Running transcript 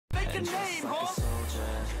your name, like a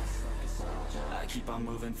soldier. I keep on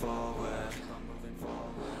moving forward,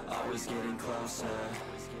 always getting closer.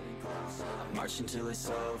 March until it's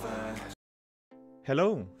over.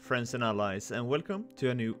 Hello friends and allies, and welcome to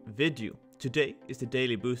a new video. Today is the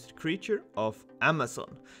daily boosted creature of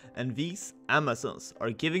Amazon, and these Amazons are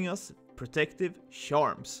giving us protective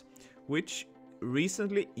charms, which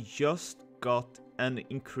recently just got an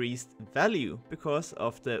increased value because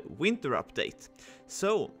of the winter update.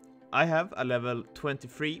 So I have a level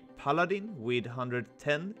 23 paladin with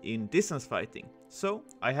 110 in distance fighting. So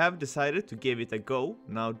I have decided to give it a go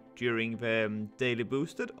now during the daily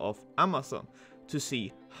boosted of Amazon to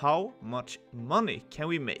see how much money can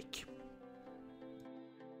we make.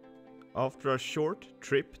 After a short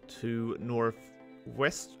trip to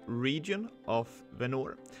northwest region of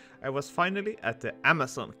Venor, I was finally at the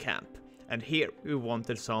Amazon camp, and here we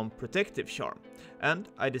wanted some protective charm, and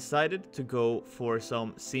I decided to go for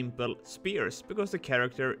some simple spears because the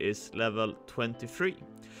character is level 23.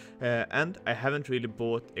 And I haven't really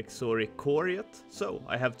bought Exori core yet, so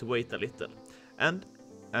I have to wait a little. And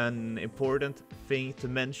an important thing to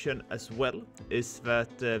mention as well is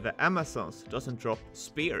that the Amazons doesn't drop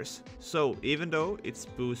spears, so even though it's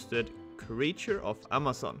boosted creature of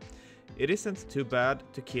Amazon, it isn't too bad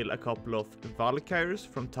to kill a couple of Valkyries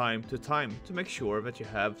from time to time to make sure that you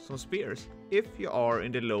have some spears if you are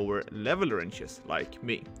in the lower level ranges like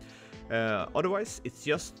me. Otherwise it's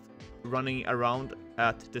just running around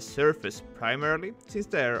at the surface primarily, since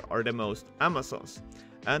there are the most Amazons.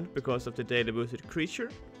 And because of the daily boosted creature,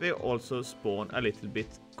 they also spawn a little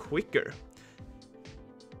bit quicker.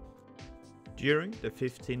 During the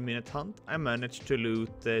 15-minute hunt, I managed to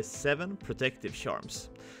loot 7 protective charms.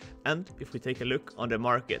 And if we take a look on the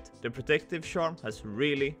market, the protective charm has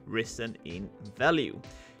really risen in value.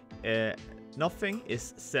 Nothing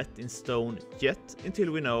is set in stone yet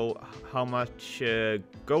until we know how much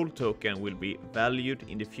gold token will be valued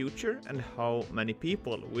in the future and how many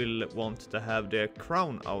people will want to have the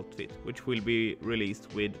crown outfit, which will be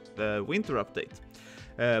released with the winter update.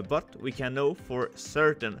 But we can know for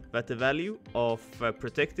certain that the value of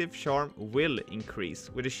protective charm will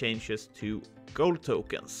increase with the changes to gold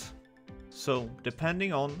tokens. So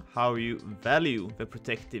depending on how you value the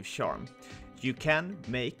protective charm, you can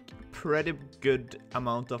make pretty good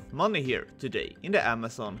amount of money here today in the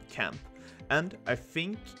Amazon camp, and I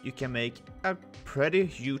think you can make a pretty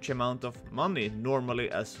huge amount of money normally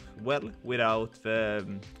as well without the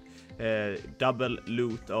double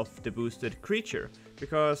loot of the boosted creature,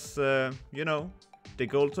 because you know, the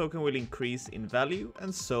gold token will increase in value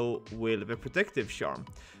and so will the protective charm.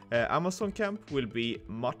 Amazon camp will be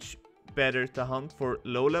much better to hunt for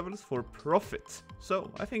low levels for profit.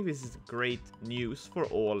 So I think this is great news for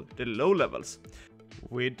all the low levels.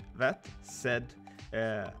 With that said,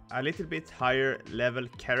 a little bit higher level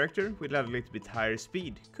character with a little bit higher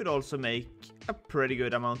speed could also make a pretty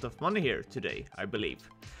good amount of money here today, I believe.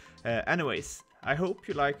 Anyways, I hope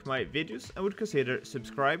you like my videos and would consider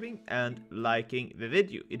subscribing and liking the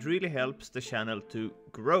video. It really helps the channel to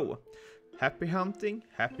grow. Happy hunting,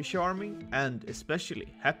 happy charming, and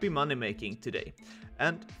especially happy money making today.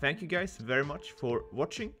 And thank you guys very much for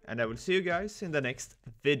watching, and I will see you guys in the next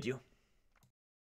video.